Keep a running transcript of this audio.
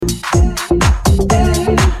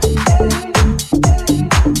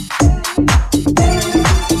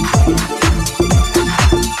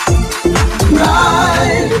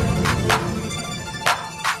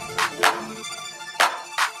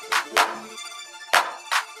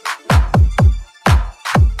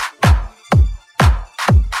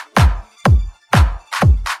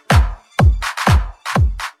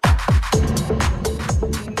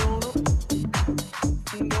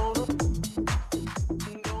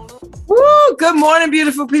Good morning,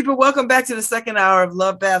 beautiful people. Welcome back to the second hour of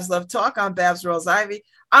LoveBabz, LoveTalk. I'm Babz Rawls-Ivy.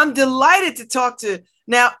 I'm delighted to talk to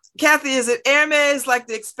now, Kathy. Is it Hermes, like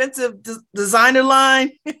the expensive designer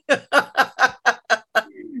line?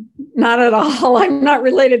 Not at all. I'm not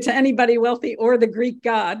related to anybody wealthy or the Greek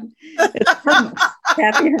god. It's Hermes,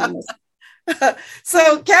 Kathy Hermes.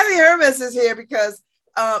 So Kathy Hermes is here because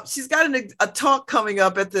she's got a talk coming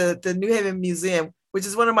up at the New Haven Museum, which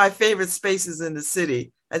is one of my favorite spaces in the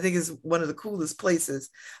city. I think it's one of the coolest places.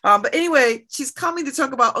 But anyway, she's coming to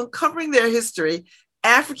talk about uncovering their history,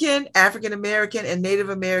 African American, and Native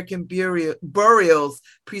American burials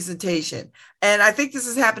presentation. And I think this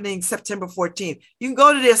is happening September 14th. You can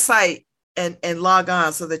go to their site and log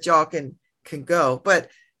on so that y'all can go. But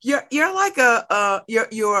you're like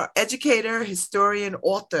you're educator, historian,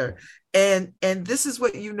 author, and this is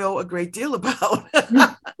what you know a great deal about.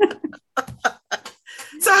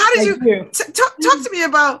 So how did you talk to me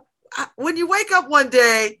about when you wake up one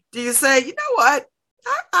day, do you say, you know what,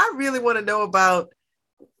 I really want to know about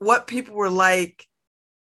what people were like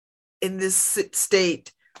in this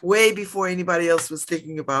state way before anybody else was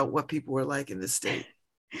thinking about what people were like in this state?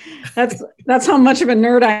 That's how much of a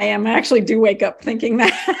nerd I am. I actually do wake up thinking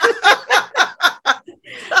that.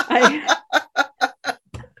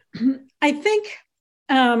 I think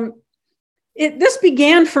this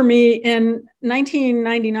began for me in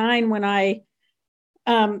 1999 when I'd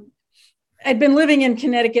been living in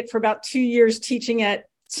Connecticut for about 2 years teaching at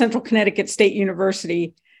Central Connecticut State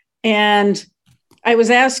University. And I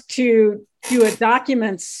was asked to do a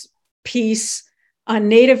documents piece on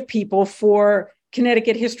Native people for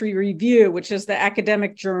Connecticut History Review, which is the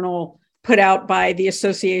academic journal put out by the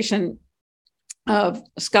Association of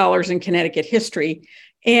Scholars in Connecticut History.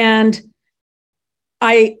 And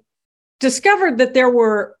I discovered that there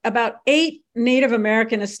were about 8 Native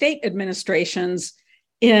American estate administrations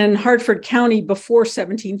in Hartford County before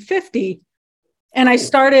 1750. And I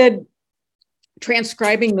started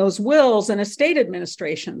transcribing those wills and estate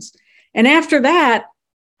administrations. And after that,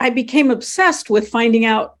 I became obsessed with finding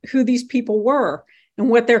out who these people were and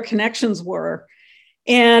what their connections were.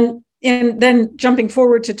 And then jumping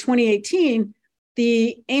forward to 2018,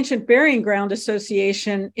 the Ancient Burying Ground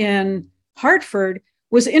Association in Hartford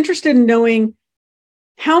was interested in knowing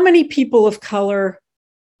how many people of color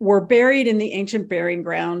were buried in the ancient burying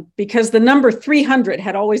ground, because the number 300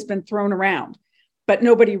 had always been thrown around, but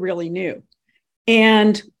nobody really knew.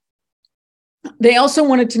 And they also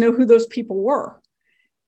wanted to know who those people were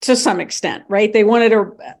to some extent, right? They wanted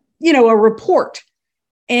a report.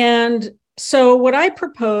 And so what I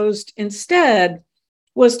proposed instead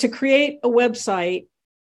was to create a website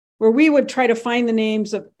where we would try to find the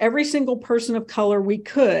names of every single person of color we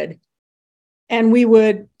could, and we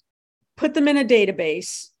would put them in a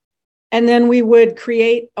database, and then we would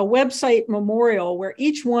create a website memorial where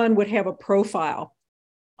each one would have a profile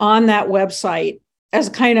on that website as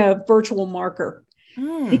a kind of virtual marker.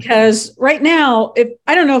 Because right now,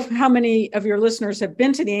 I don't know how many of your listeners have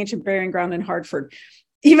been to the Ancient Burying Ground in Hartford,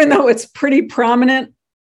 even though it's pretty prominent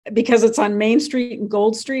because it's on Main Street and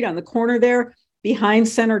Gold Street on the corner there behind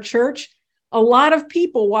Center Church. A lot of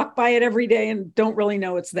people walk by it every day and don't really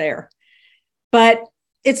know it's there. But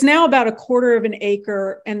it's now about 1/4 of an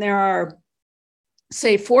acre, and there are,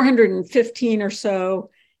 say, 415 or so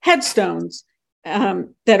headstones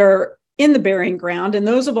that are in the burying ground, and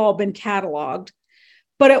those have all been cataloged.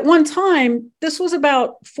 But at one time, this was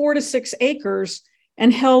about 4 to 6 acres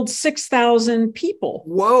and held 6,000 people.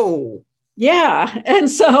 Whoa. Yeah. And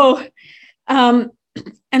so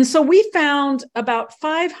we found about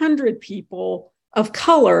 500 people of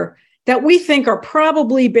color that we think are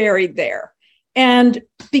probably buried there. And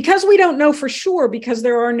because we don't know for sure, because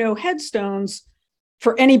there are no headstones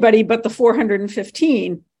for anybody but the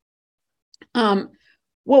 415,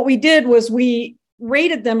 what we did was we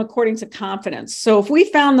rated them according to confidence. So if we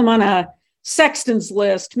found them on a sexton's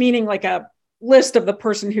list, meaning like a list of the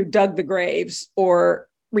person who dug the graves or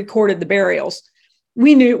recorded the burials,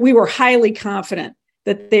 we were highly confident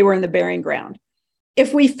that they were in the burying ground.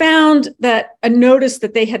 If we found that a notice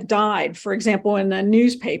that they had died, for example, in a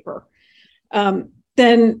newspaper,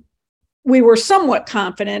 then we were somewhat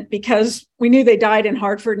confident because we knew they died in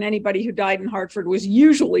Hartford, and anybody who died in Hartford was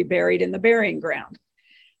usually buried in the burying ground.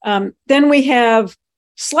 Then we have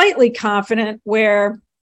slightly confident where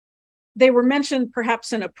they were mentioned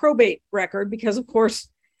perhaps in a probate record because, of course,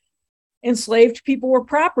 enslaved people were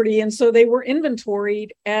property, and so they were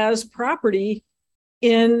inventoried as property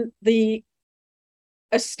in the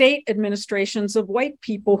estate administrations of white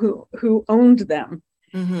people who owned them.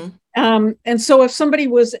 Mm-hmm. And so if somebody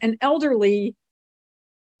was an elderly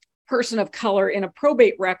person of color in a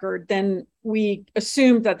probate record, then we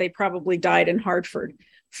assumed that they probably died in Hartford.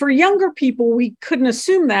 For younger people, we couldn't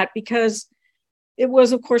assume that because it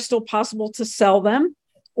was, of course, still possible to sell them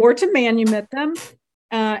or to manumit them,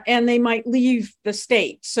 and they might leave the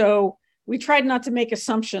state. So we tried not to make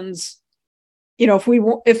assumptions. If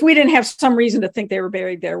we didn't have some reason to think they were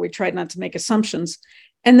buried there, we tried not to make assumptions.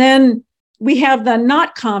 And then we have the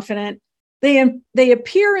not confident. They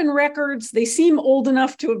appear in records. They seem old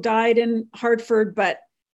enough to have died in Hartford, but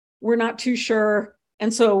we're not too sure.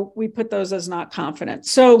 And so we put those as not confident.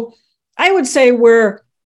 So I would say we're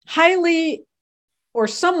highly or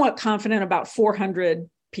somewhat confident about 400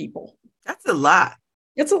 people. That's a lot.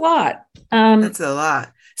 It's a lot. That's a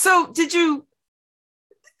lot. So did you,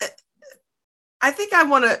 I think I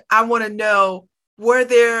want to know, were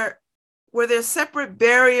there separate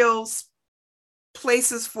burials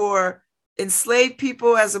places for enslaved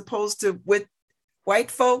people as opposed to with white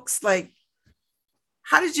folks? Like,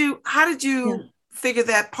 how did you figure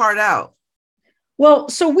that part out? Well,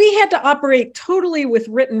 so we had to operate totally with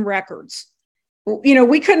written records. We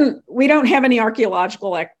don't have any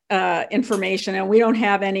archaeological information, and we don't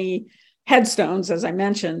have any headstones, as I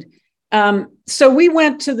mentioned. So we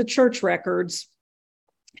went to the church records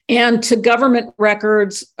and to government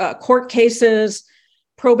records, court cases,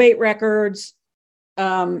 probate records,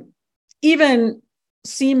 even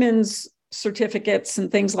Siemens certificates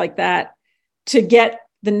and things like that, to get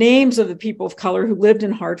the names of the people of color who lived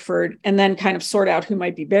in Hartford and then kind of sort out who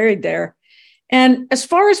might be buried there. And as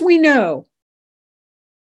far as we know,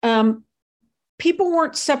 people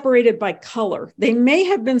weren't separated by color. They may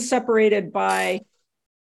have been separated by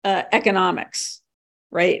economics,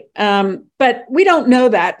 right? But we don't know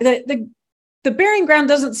that. The burying ground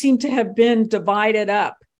doesn't seem to have been divided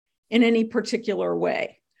up in any particular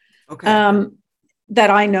way, that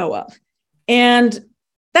I know of. And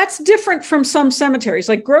that's different from some cemeteries,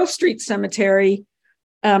 like Grove Street Cemetery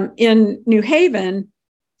in New Haven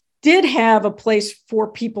did have a place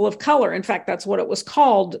for people of color. In fact, that's what it was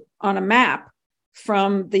called on a map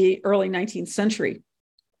from the early 19th century.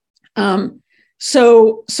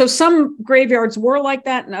 So some graveyards were like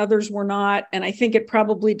that and others were not. And I think it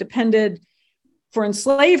probably depended for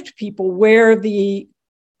enslaved people where the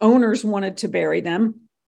owners wanted to bury them.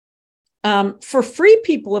 For free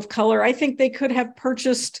people of color, I think they could have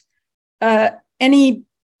purchased any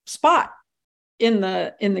spot in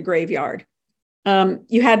the graveyard.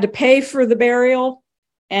 You had to pay for the burial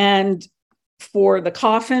and for the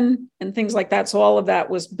coffin and things like that. So all of that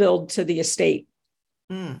was billed to the estate.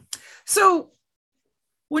 So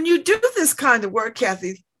when you do this kind of work,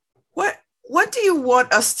 Kathy, what do you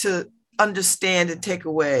want us to understand and take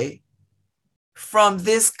away from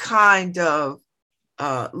this kind of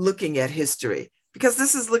looking at history? Because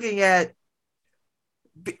this is looking at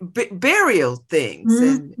burial things,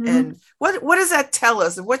 and what does that tell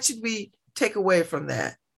us, and what should we take away from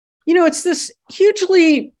that? It's this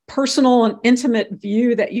hugely personal and intimate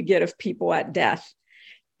view that you get of people at death.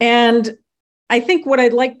 And I think what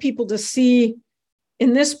I'd like people to see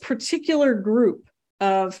in this particular group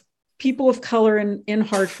of people of color in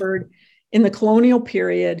Hartford in the colonial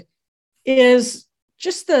period is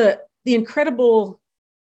just the incredible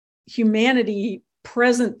humanity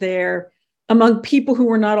present there among people who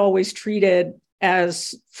were not always treated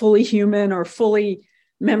as fully human or fully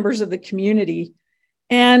members of the community.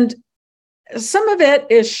 And some of it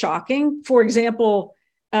is shocking. For example,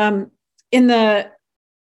 in the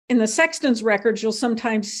sexton's records, you'll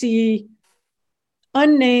sometimes see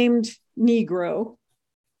unnamed Negro.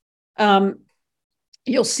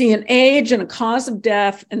 You'll see an age and a cause of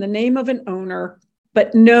death and the name of an owner,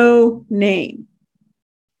 but no name.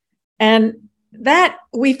 And that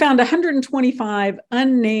we found 125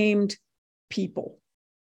 unnamed people.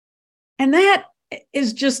 And that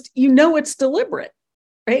is just, it's deliberate,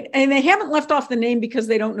 right? And they haven't left off the name because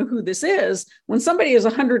they don't know who this is. When somebody is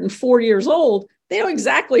 104 years old, they know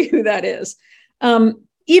exactly who that is.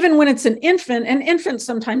 Even when it's an infant, and infants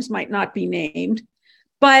sometimes might not be named,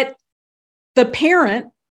 but the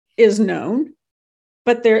parent is known,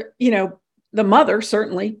 but they're, the mother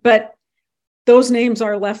certainly, but those names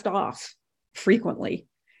are left off frequently.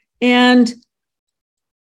 And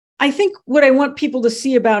I think what I want people to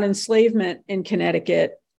see about enslavement in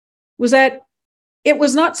Connecticut was that it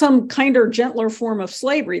was not some kinder, gentler form of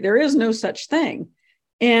slavery. There is no such thing.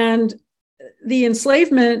 And the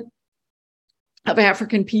enslavement of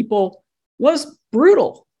African people was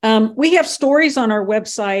brutal. We have stories on our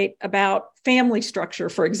website about family structure,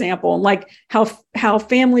 for example, and like how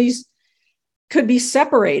families could be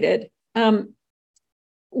separated.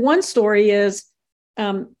 One story is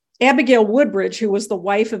Abigail Woodbridge, who was the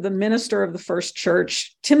wife of the minister of the First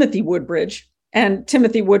Church, Timothy Woodbridge, and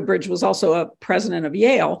Timothy Woodbridge was also a president of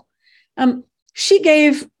Yale, she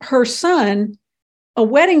gave her son a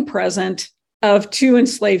wedding present of two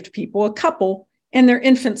enslaved people, a couple, and their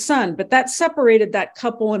infant son. But that separated that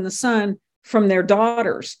couple and the son from their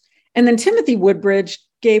daughters. And then Timothy Woodbridge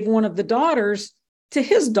gave one of the daughters to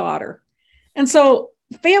his daughter. And so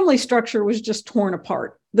family structure was just torn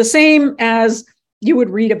apart, the same as you would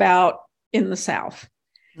read about in the South.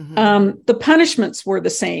 The punishments were the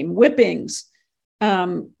same, whippings.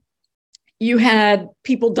 You had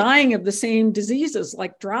people dying of the same diseases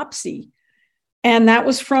like dropsy, and that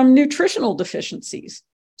was from nutritional deficiencies.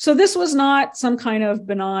 So this was not some kind of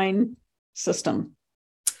benign system.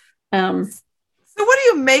 So what do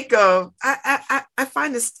you make of, I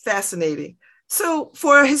find this fascinating. So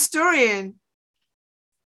for a historian,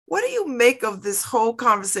 what do you make of this whole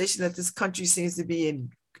conversation that this country seems to be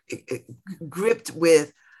gripped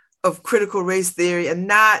with, of critical race theory, and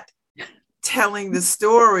not telling the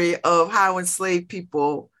story of how enslaved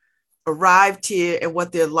people arrived here and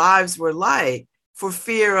what their lives were like, for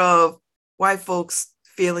fear of white folks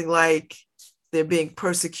feeling like they're being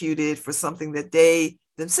persecuted for something that they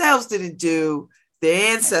themselves didn't do,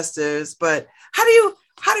 their ancestors? But what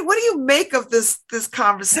do you make of this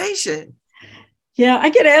conversation? Yeah, I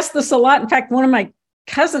get asked this a lot. In fact, one of my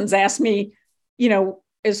cousins asked me,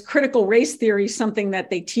 is critical race theory something that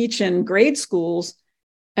they teach in grade schools?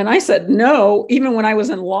 And I said, no, even when I was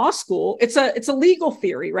in law school, it's a legal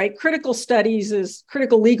theory, right? Critical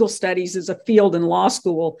legal studies is a field in law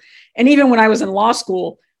school. And even when I was in law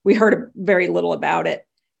school, we heard very little about it.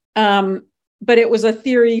 But it was a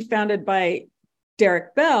theory founded by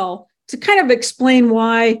Derek Bell to kind of explain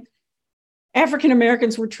why African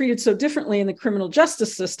Americans were treated so differently in the criminal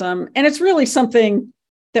justice system. And it's really something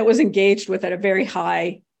that was engaged with at a very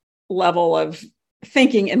high level of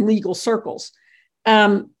thinking in legal circles.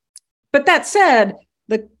 But that said,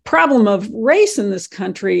 the problem of race in this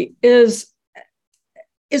country is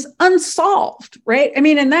unsolved, right? I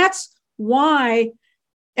mean, and that's why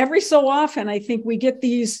every so often I think we get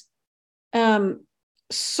these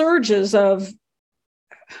surges of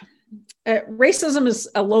racism is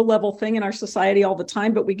a low-level thing in our society all the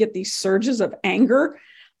time, but we get these surges of anger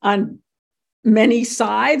on many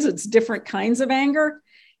sides. It's different kinds of anger.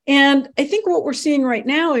 And I think what we're seeing right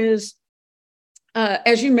now is,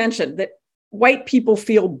 as you mentioned, that white people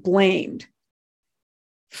feel blamed.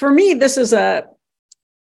 For me, this is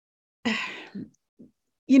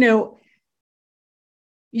you're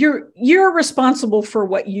responsible for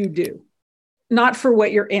what you do, not for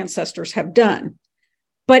what your ancestors have done.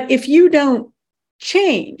 But if you don't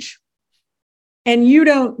change and you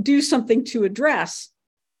don't do something to address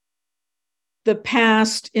the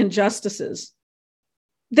past injustices,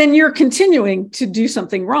 then you're continuing to do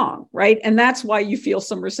something wrong, right? And that's why you feel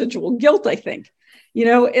some residual guilt, I think.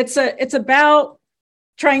 It's about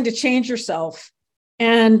trying to change yourself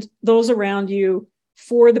and those around you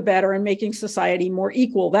for the better and making society more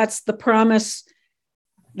equal. That's the promise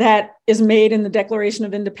that is made in the Declaration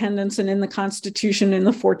of Independence and in the Constitution in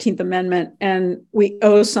the 14th Amendment. And we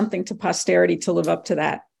owe something to posterity to live up to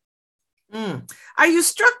that. Are you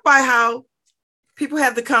struck by how people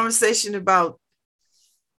have the conversation about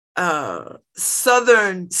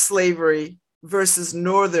Southern slavery versus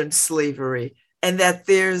Northern slavery, and that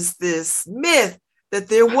there's this myth that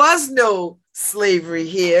there was no slavery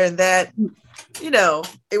here and that,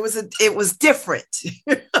 it was different?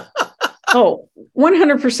 Oh,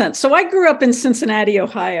 100%. So I grew up in Cincinnati,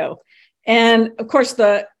 Ohio. And of course,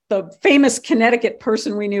 the famous Connecticut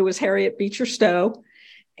person we knew was Harriet Beecher Stowe.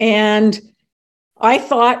 And I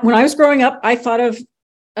thought, when I was growing up, I thought of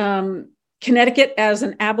Connecticut as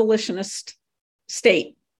an abolitionist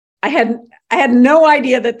state. I had no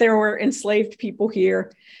idea that there were enslaved people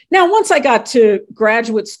here. Now, once I got to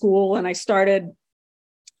graduate school and I started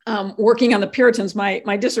working on the Puritans,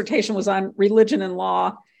 my dissertation was on religion and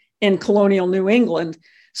law in colonial New England.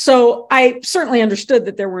 So I certainly understood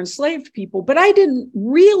that there were enslaved people, but I didn't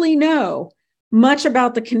really know much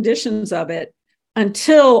about the conditions of it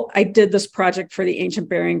until I did this project for the Ancient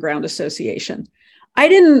Burying Ground Association. I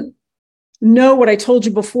didn't know what I told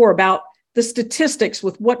you before about the statistics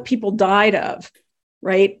with what people died of,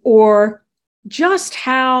 right? Or just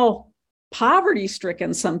how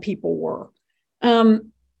poverty-stricken some people were.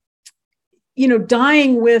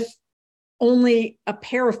 Dying with only a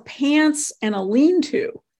pair of pants and a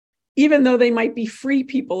lean-to, even though they might be free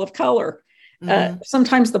people of color.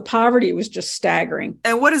 Sometimes the poverty was just staggering.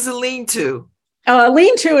 And what is a lean-to? A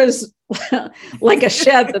lean-to is like a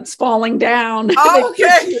shed that's falling down.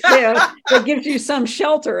 Okay. That gives you some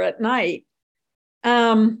shelter at night.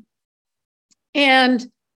 But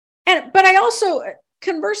I also,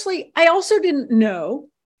 conversely, I also didn't know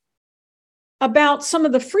about some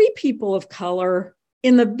of the free people of color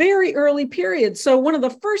in the very early period. So one of the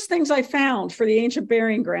first things I found for the ancient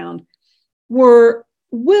burying ground were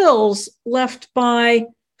wills left by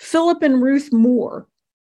Philip and Ruth Moore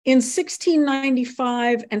in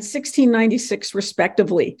 1695 and 1696,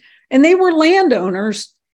 respectively. And they were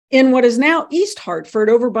landowners in what is now East Hartford,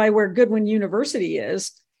 over by where Goodwin University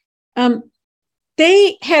is.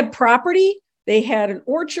 They had property, they had an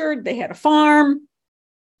orchard, they had a farm,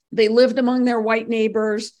 they lived among their white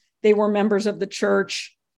neighbors, they were members of the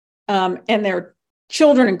church, and their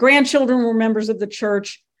children and grandchildren were members of the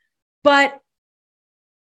church. But,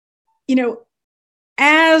 you know,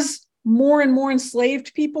 as more and more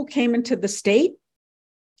enslaved people came into the state,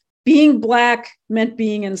 being Black meant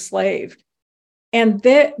being enslaved. And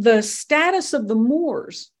the status of the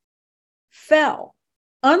Moors fell,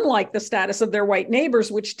 unlike the status of their white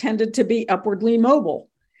neighbors, which tended to be upwardly mobile.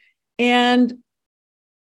 And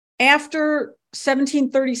after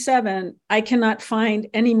 1737, I cannot find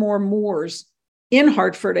any more Moors in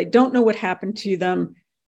Hartford. I don't know what happened to them.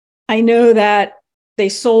 I know that they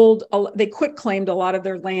quit-claimed a lot of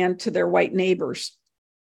their land to their white neighbors.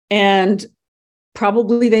 And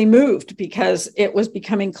probably they moved because it was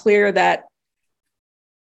becoming clear that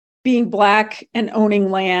being Black and owning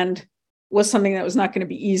land was something that was not going to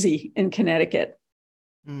be easy in Connecticut.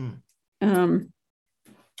 And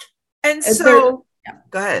so,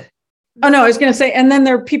 go ahead. Oh, no, I was going to say, and then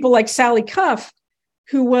there are people like Sally Cuff,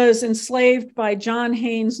 who was enslaved by John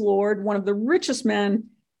Haynes Lord, one of the richest men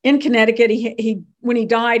in Connecticut. He when he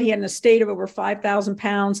died, he had an estate of over 5,000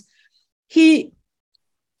 pounds. He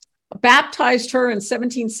baptized her in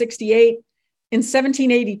 1768. In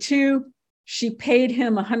 1782, she paid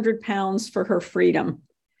him 100 pounds for her freedom.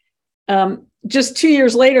 Just 2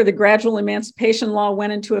 years later, the gradual emancipation law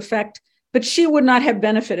went into effect, but she would not have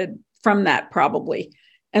benefited from that probably.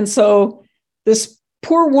 And so this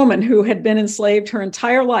poor woman who had been enslaved her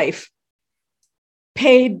entire life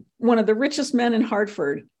paid one of the richest men in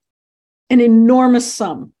Hartford an enormous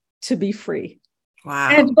sum to be free. Wow.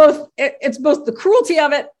 And it's both the cruelty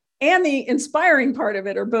of it and the inspiring part of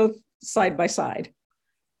it are both side by side.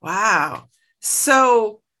 Wow.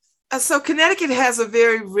 So Connecticut has a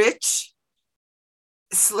very rich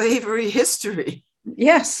slavery history.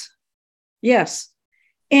 Yes.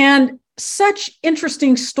 And such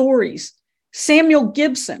interesting stories. Samuel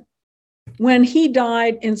Gibson, when he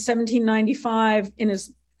died in 1795 in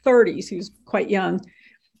his 30s, he was quite young,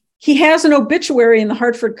 he has an obituary in the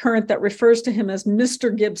Hartford Courant that refers to him as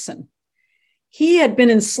Mr. Gibson. He had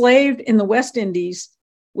been enslaved in the West Indies,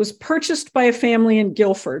 was purchased by a family in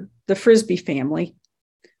Guilford, the Frisbee family,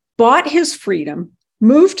 bought his freedom,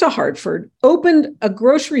 moved to Hartford, opened a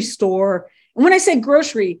grocery store. And when I say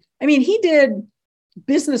grocery, I mean, he did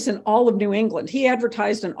business in all of New England. He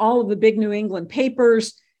advertised in all of the big New England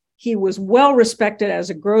papers. He was well respected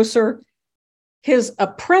as a grocer. His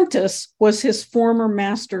apprentice was his former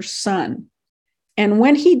master's son. And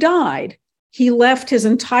when he died, he left his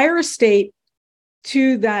entire estate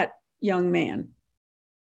to that young man.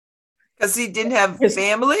 Because he didn't have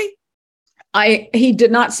family? He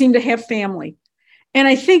did not seem to have family. And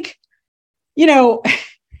I think, you know,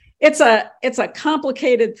 it's a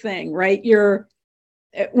complicated thing, right?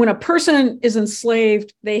 When a person is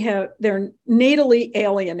enslaved, they're natally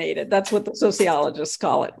alienated. That's what the sociologists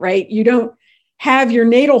call it, right? You don't have your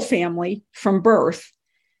natal family from birth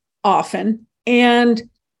often, and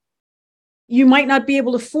you might not be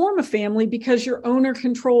able to form a family because your owner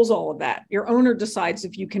controls all of that. Your owner decides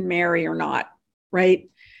if you can marry or not, right?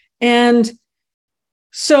 And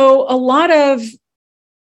so a lot of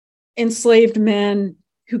enslaved men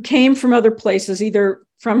who came from other places, either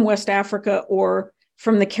from West Africa or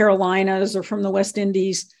from the Carolinas or from the West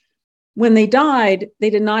Indies, when they died, they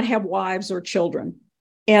did not have wives or children.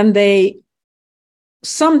 And they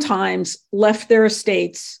sometimes left their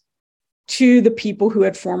estates to the people who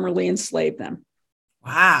had formerly enslaved them.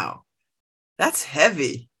 Wow. That's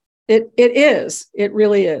heavy. It is. It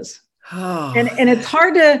really is. Oh. And it's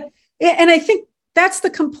hard to, and I think that's the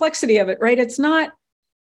complexity of it, right? It's not,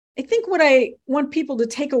 I think what I want people to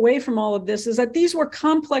take away from all of this is that these were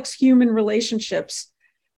complex human relationships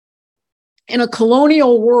in a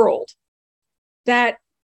colonial world that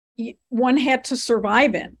one had to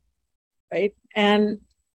survive in, right? And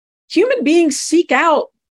human beings seek out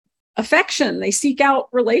affection, they seek out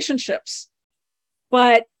relationships.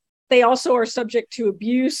 But they also are subject to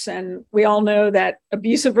abuse. And we all know that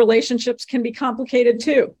abusive relationships can be complicated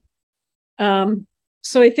too.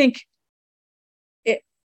 So I think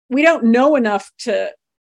we don't know enough to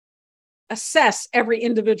assess every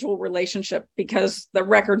individual relationship because the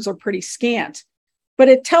records are pretty scant. But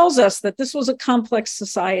it tells us that this was a complex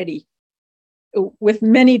society with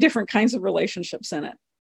many different kinds of relationships in it.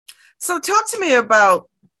 So talk to me about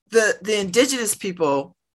the indigenous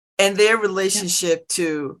people and their relationship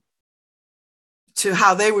to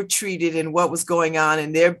how they were treated and what was going on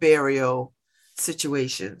in their burial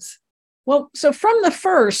situations. Well, so from the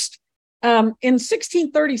first, in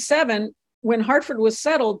 1637, when Hartford was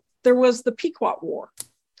settled, there was the Pequot War.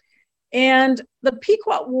 And the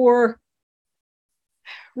Pequot War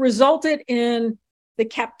resulted in the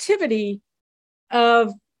captivity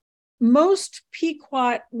of most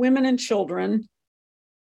Pequot women and children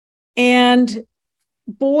and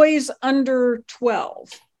boys under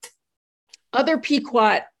 12. Other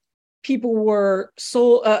Pequot people were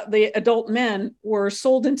sold, the adult men were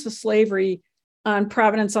sold into slavery on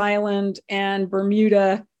Providence Island and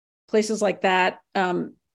Bermuda, places like that,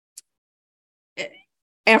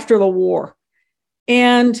 after the war.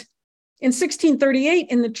 And in 1638,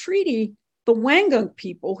 in the treaty, the Wangunk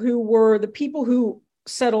people, who were the people who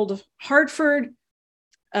settled Hartford,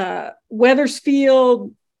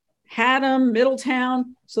 Wethersfield, Haddam,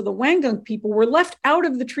 Middletown. So the Wangunk people were left out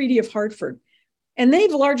of the Treaty of Hartford, and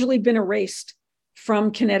they've largely been erased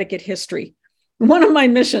from Connecticut history. One of my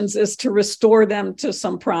missions is to restore them to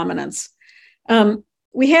some prominence.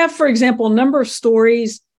 We have, for example, a number of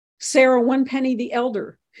stories. Sarah Onepenny the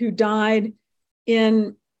Elder, who died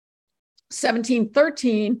in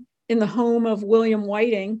 1713 in the home of William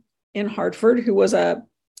Whiting in Hartford, who was a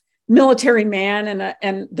military man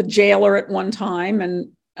and the jailer at one time,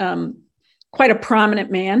 and quite a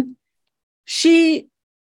prominent man. She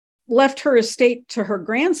left her estate to her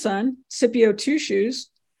grandson, Scipio Two Shoes.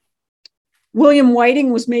 William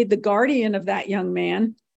Whiting was made the guardian of that young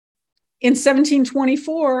man. In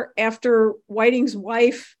 1724, after Whiting's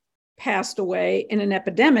wife passed away in an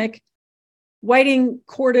epidemic, Whiting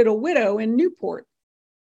courted a widow in Newport.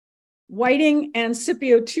 Whiting and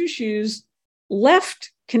Scipio Two Shoes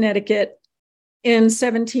left Connecticut in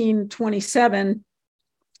 1727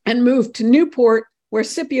 and moved to Newport, where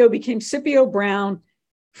Scipio became Scipio Brown,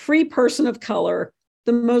 free person of color,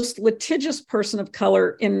 the most litigious person of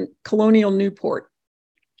color in colonial Newport.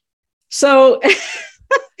 So,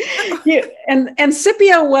 and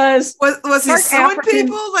Scipio was he suing African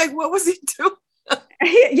people? Like, what was he doing?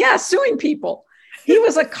 Yeah, suing people. He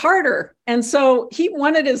was a carter, and so he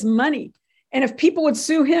wanted his money. And if people would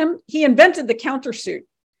sue him, he invented the countersuit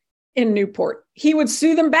in Newport. He would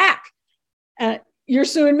sue them back. You're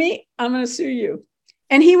suing me, I'm going to sue you.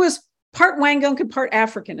 And he was part Wangunk and part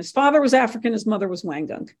African. His father was African, his mother was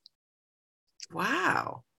Wangunk.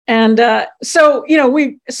 Wow. And so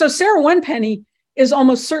Sarah Onepenny is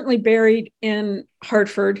almost certainly buried in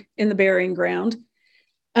Hartford in the burying ground.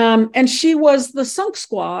 And she was the sunk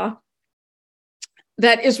squaw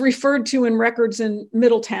that is referred to in records in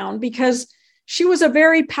Middletown because she was a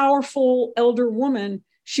very powerful elder woman.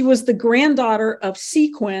 She was the granddaughter of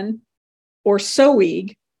Sequin or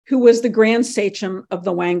Soeg, who was the grand sachem of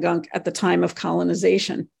the Wangunk at the time of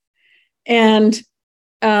colonization. And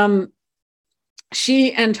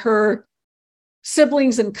she and her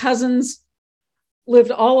siblings and cousins lived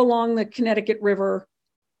all along the Connecticut River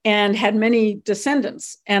and had many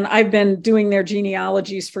descendants. And I've been doing their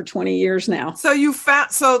genealogies for 20 years now. So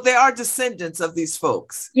there are descendants of these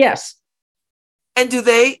folks? Yes. And do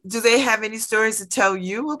they have any stories to tell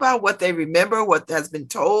you about what they remember, what has been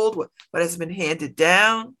told, what has been handed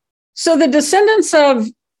down? So the descendants of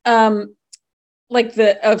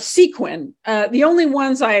Sequin, the only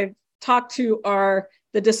ones I've talked to are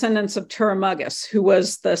the descendants of Turrimugus, who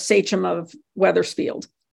was the sachem of Wethersfield,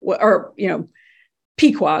 or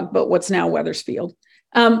Pequog, but what's now Wethersfield.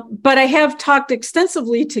 But I have talked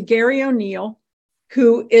extensively to Gary O'Neill,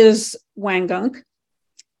 who is Wangunk,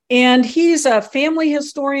 and he's a family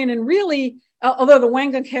historian. And really, although the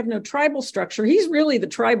Wangunk have no tribal structure, he's really the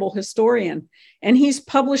tribal historian. And he's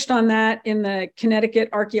published on that in the Connecticut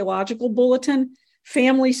Archaeological Bulletin,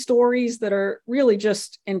 family stories that are really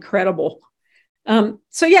just incredible.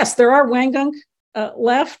 So yes, there are Wangunk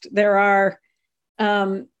left. There are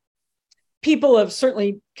people of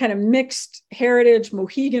certainly kind of mixed heritage,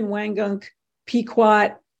 Mohegan Wangunk,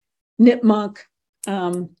 Pequot, Nipmuc,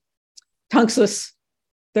 Tunxus.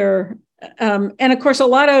 And of course, a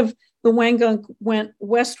lot of the Wangunk went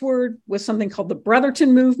westward with something called the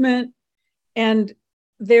Brotherton Movement, and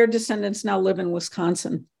their descendants now live in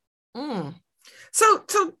Wisconsin. So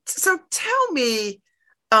tell me,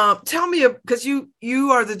 because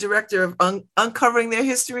you are the director of uncovering their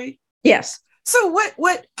history. Yes. So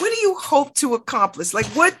what do you hope to accomplish? Like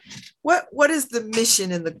what is the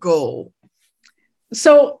mission and the goal?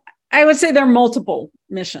 So I would say there are multiple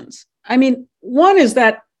missions. I mean, one is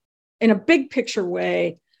that in a big picture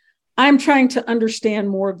way, I'm trying to understand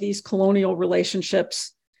more of these colonial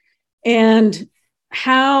relationships and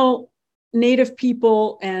how Native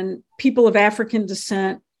people and people of African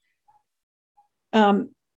descent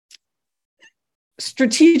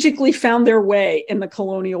strategically found their way in the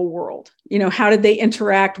colonial world. You know, how did they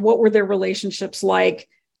interact? What were their relationships like?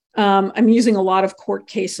 I'm using a lot of court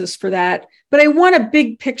cases for that, but I want a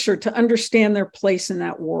big picture to understand their place in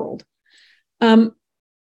that world.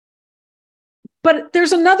 But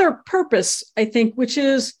there's another purpose, I think, which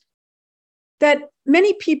is that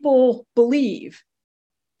many people believe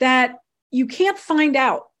that you can't find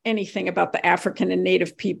out anything about the African and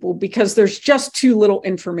Native people because there's just too little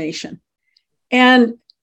information. And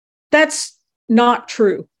that's not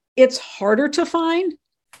true. It's harder to find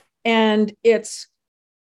and it's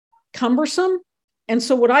cumbersome. And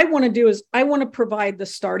so what I want to do is I want to provide the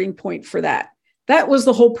starting point for that. That was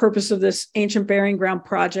the whole purpose of this Ancient Burying Ground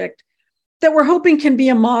project that we're hoping can be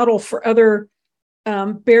a model for other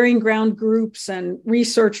burying ground groups and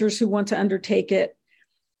researchers who want to undertake it.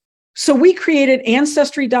 So we created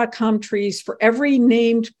Ancestry.com trees for every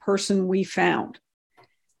named person we found.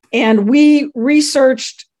 And we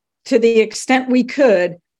researched to the extent we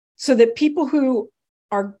could so that people who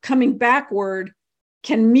are coming backward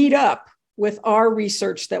can meet up with our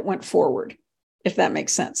research that went forward, if that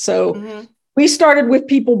makes sense. So we started with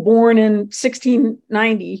people born in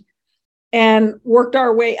 1690 and worked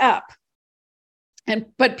our way up.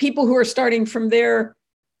 But people who are starting from there,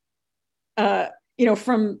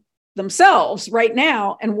 from themselves right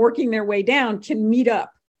now and working their way down can meet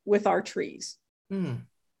up with our trees.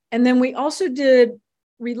 And then we also did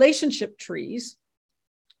relationship trees,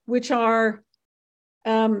 which are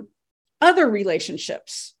other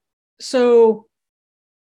relationships. So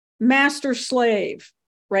master slave,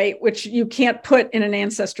 right? Which you can't put in an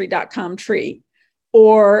Ancestry.com tree,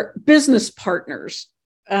 or business partners,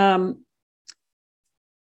 the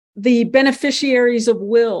beneficiaries of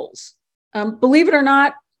wills. Believe it or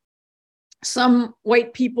not, some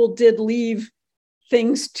white people did leave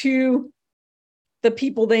things to the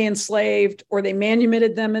people they enslaved, or they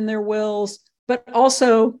manumitted them in their wills, but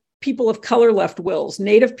also people of color left wills.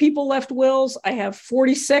 Native people left wills. I have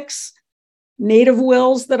 46 Native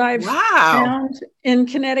wills that I've found in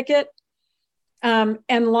Connecticut, and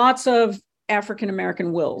lots of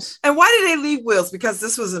African-American wills. And why did they leave wills? Because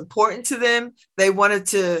this was important to them. They wanted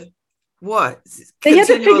to, what? They had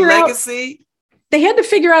to figure a legacy? They had to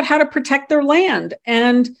figure out how to protect their land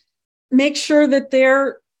and make sure that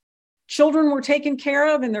their children were taken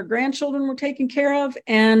care of and their grandchildren were taken care of.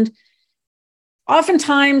 And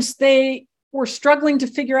oftentimes they were struggling to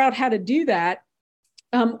figure out how to do that.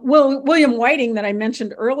 William Whiting, that I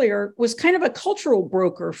mentioned earlier, was kind of a cultural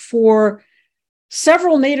broker for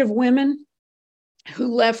several Native women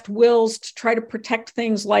who left wills to try to protect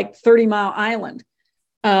things like 30 Mile Island,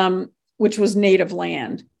 which was Native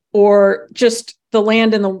land, or just the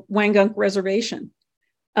land in the Wangunk Reservation.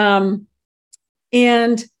 And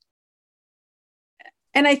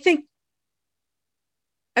I think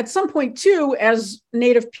at some point too, as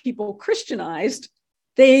Native people Christianized,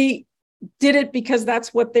 they did it because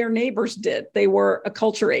that's what their neighbors did. They were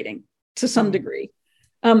acculturating to some degree.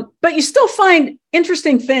 But you still find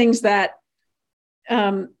interesting things that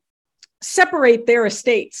separate their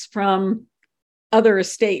estates from other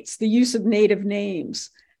estates, the use of Native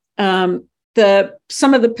names, some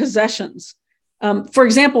of the possessions. For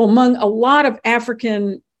example, among a lot of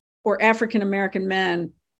African or African-American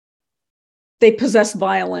men, they possess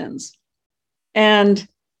violins. And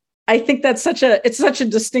I think that's such a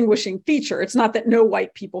distinguishing feature. It's not that no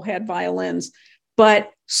white people had violins,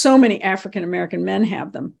 but so many African-American men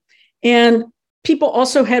have them. And people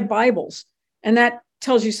also had Bibles. And that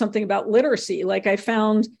tells you something about literacy. Like, I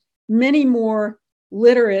found many more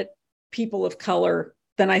literate people of color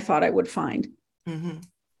than I thought I would find.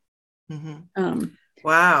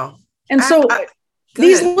 Wow. And so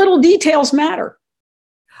these little details matter.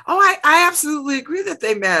 Oh, I absolutely agree that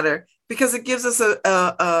they matter, because it gives us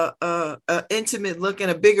a intimate look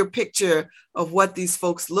and a bigger picture of what these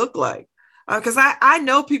folks look like. Because I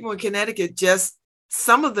know people in Connecticut, just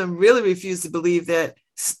some of them really refuse to believe that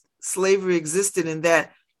slavery existed and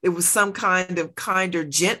that it was some kind of kinder,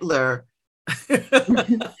 gentler.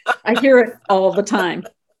 I hear it all the time.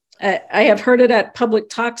 I have heard it at public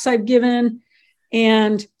talks I've given.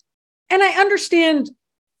 And And I understand,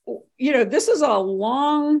 this is a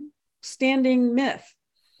long-standing myth.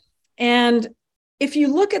 And if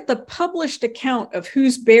you look at the published account of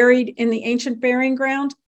who's buried in the ancient burying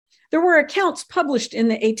ground, there were accounts published in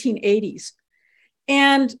the 1880s.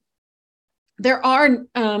 And there are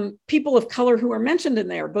people of color who are mentioned in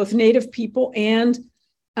there, both Native people and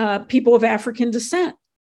people of African descent,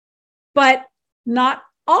 but not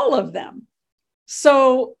all of them.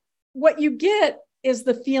 So what you get is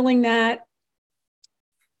the feeling that,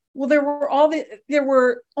 well, there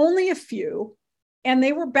were only a few, and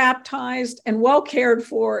they were baptized and well cared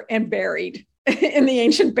for and buried in the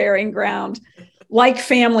ancient burying ground, like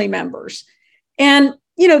family members. And,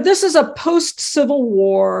 this is a post-Civil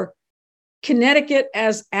War Connecticut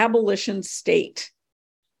as abolition state,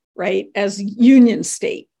 right? As Union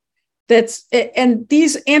state. And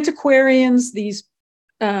these antiquarians, these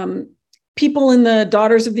people in the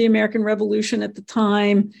Daughters of the American Revolution at the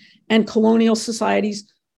time and colonial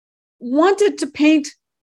societies wanted to paint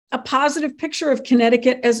a positive picture of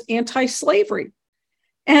Connecticut as anti-slavery.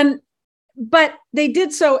 But they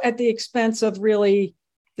did so at the expense of really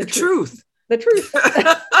the truth. The truth.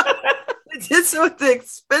 They did so at the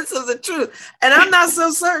expense of the truth. And I'm not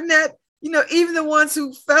so certain that, even the ones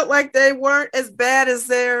who felt like they weren't as bad as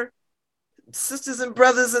their sisters and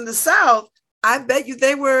brothers in the South, I bet you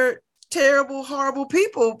they were terrible, horrible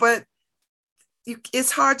people, but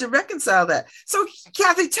it's hard to reconcile that. So,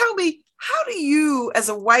 Kathy, tell me, how do you, as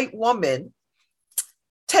a white woman,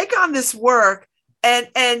 take on this work and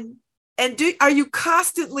are you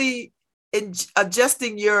constantly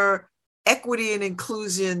adjusting your equity and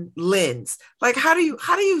inclusion lens? Like, how do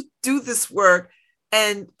you do this work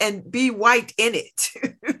and be white in it?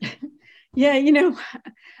 Yeah,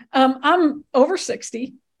 I'm over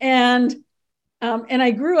 60, and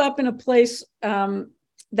I grew up in a place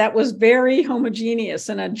that was very homogeneous,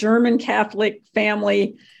 in a German Catholic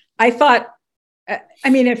family. I thought,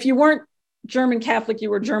 if you weren't German Catholic, you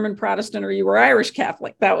were German Protestant, or you were Irish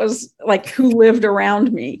Catholic. That was like who lived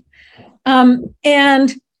around me. And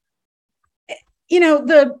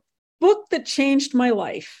the book that changed my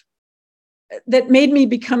life, that made me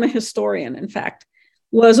become a historian, in fact,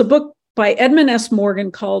 was a book by Edmund S.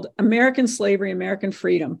 Morgan called American Slavery, American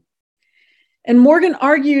Freedom. And Morgan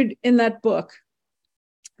argued in that book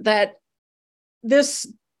that this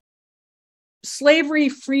slavery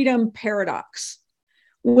freedom paradox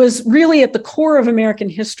was really at the core of American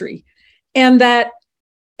history, and that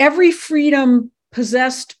every freedom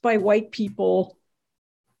possessed by white people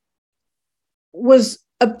was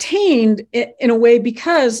obtained in a way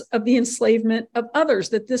because of the enslavement of others,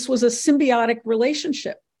 that this was a symbiotic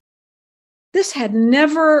relationship. This had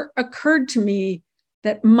never occurred to me,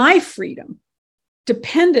 that my freedom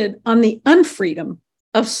depended on the unfreedom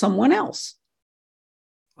of someone else.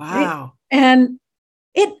 Wow. Right? And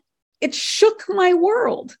it shook my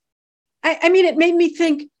world. It made me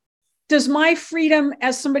think, does my freedom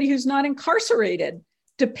as somebody who's not incarcerated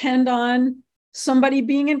depend on somebody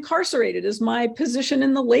being incarcerated? Is my position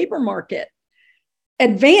in the labor market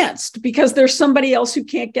advanced because there's somebody else who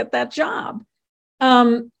can't get that job?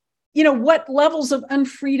 What levels of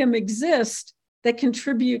unfreedom exist that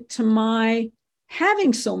contribute to my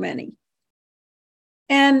having so many?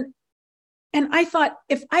 And I thought,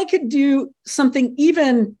 if I could do something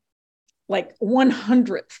even like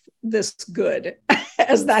 1/100th this good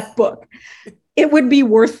as that book, it would be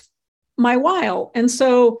worth my while. And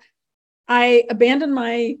so I abandoned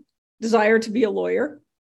my desire to be a lawyer,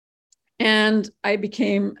 and I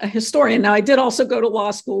became a historian. Now, I did also go to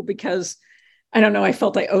law school because, I don't know, I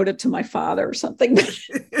felt I owed it to my father or something.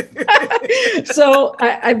 So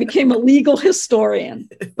I became a legal historian,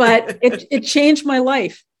 but it changed my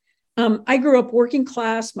life. I grew up working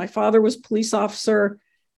class. My father was a police officer.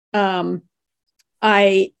 I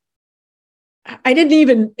didn't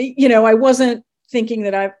even, I wasn't thinking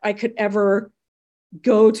that I could ever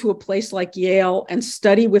go to a place like Yale and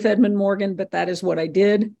study with Edmund Morgan, but that is what I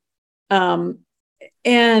did.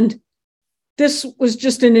 And this was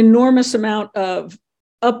just an enormous amount of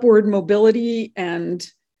upward mobility and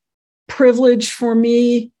privilege for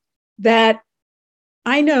me that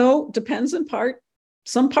I know depends in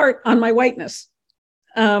some part on my whiteness,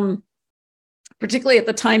 particularly at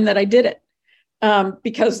the time that I did it,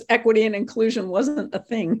 because equity and inclusion wasn't a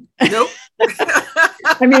thing. Nope.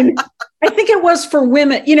 I think it was for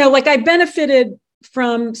women, I benefited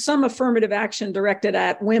from some affirmative action directed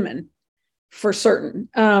at women for certain.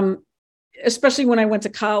 Especially when I went to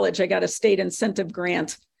college, I got a state incentive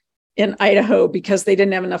grant in Idaho because they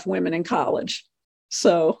didn't have enough women in college.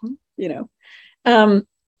 So,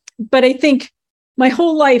 but I think my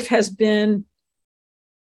whole life has been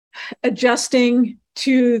adjusting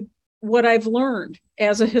to what I've learned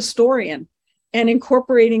as a historian and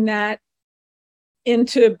incorporating that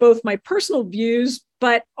into both my personal views,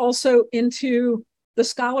 but also into the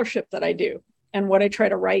scholarship that I do and what I try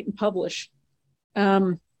to write and publish.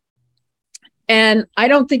 And I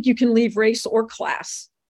don't think you can leave race or class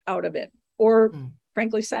out of it, or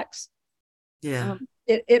frankly, sex. Yeah.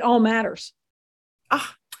 It all matters. Oh,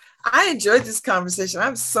 I enjoyed this conversation.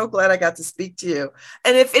 I'm so glad I got to speak to you.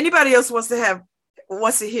 And if anybody else wants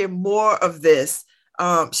to hear more of this,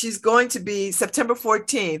 she's going to be September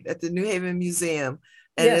 14th at the New Haven Museum.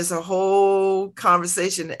 And there's a whole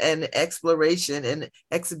conversation and exploration and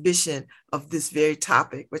exhibition of this very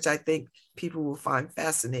topic, which I think people will find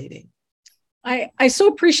fascinating. I so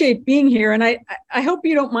appreciate being here. And I hope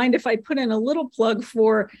you don't mind if I put in a little plug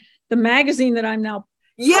for the magazine that I'm now.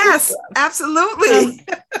 Yes, absolutely.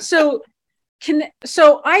 So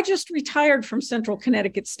I just retired from Central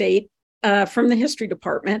Connecticut State from the history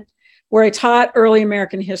department, where I taught early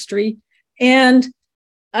American history. And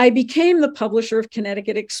I became the publisher of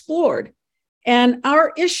Connecticut Explored. And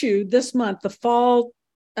our issue this month, the fall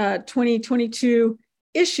 2022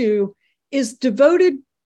 issue, is devoted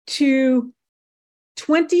to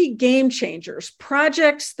 20 game changers,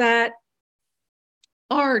 projects that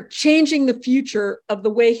are changing the future of the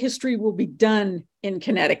way history will be done in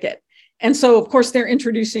Connecticut. And so, of course, they're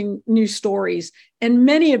introducing new stories. And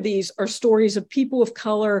many of these are stories of people of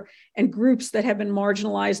color and groups that have been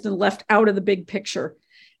marginalized and left out of the big picture.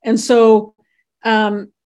 And so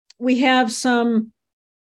we have some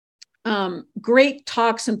great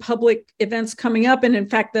talks and public events coming up. And in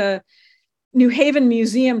fact, the New Haven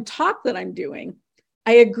Museum talk that I'm doing,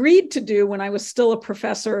 I agreed to do when I was still a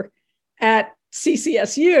professor at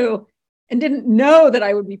CCSU and didn't know that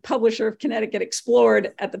I would be publisher of Connecticut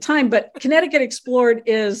Explored at the time. But Connecticut Explored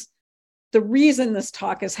is the reason this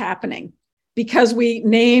talk is happening, because we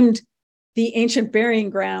named the ancient burying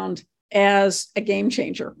ground as a game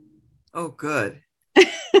changer. Oh, good.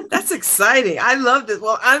 That's exciting. I love this.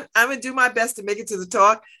 Well, I'm going to do my best to make it to the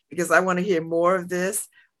talk because I want to hear more of this.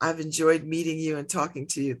 I've enjoyed meeting you and talking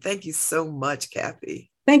to you. Thank you so much, Kathy.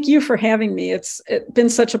 Thank you for having me. It's been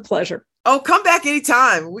such a pleasure. Oh, come back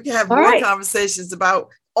anytime. We can have more conversations about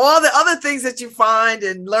all the other things that you find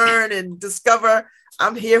and learn and discover.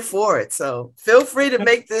 I'm here for it. So feel free to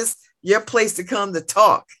make this your place to come to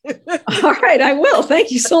talk. All right, I will.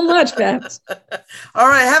 Thank you so much, Babz. All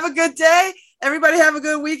right, have a good day. Everybody have a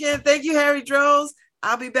good weekend. Thank you, Harry Droz.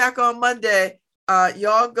 I'll be back on Monday.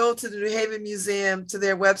 Y'all go to the New Haven Museum, to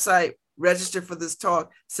their website, register for this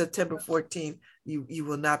talk, September 14th. You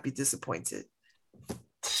will not be disappointed.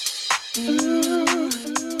 We'll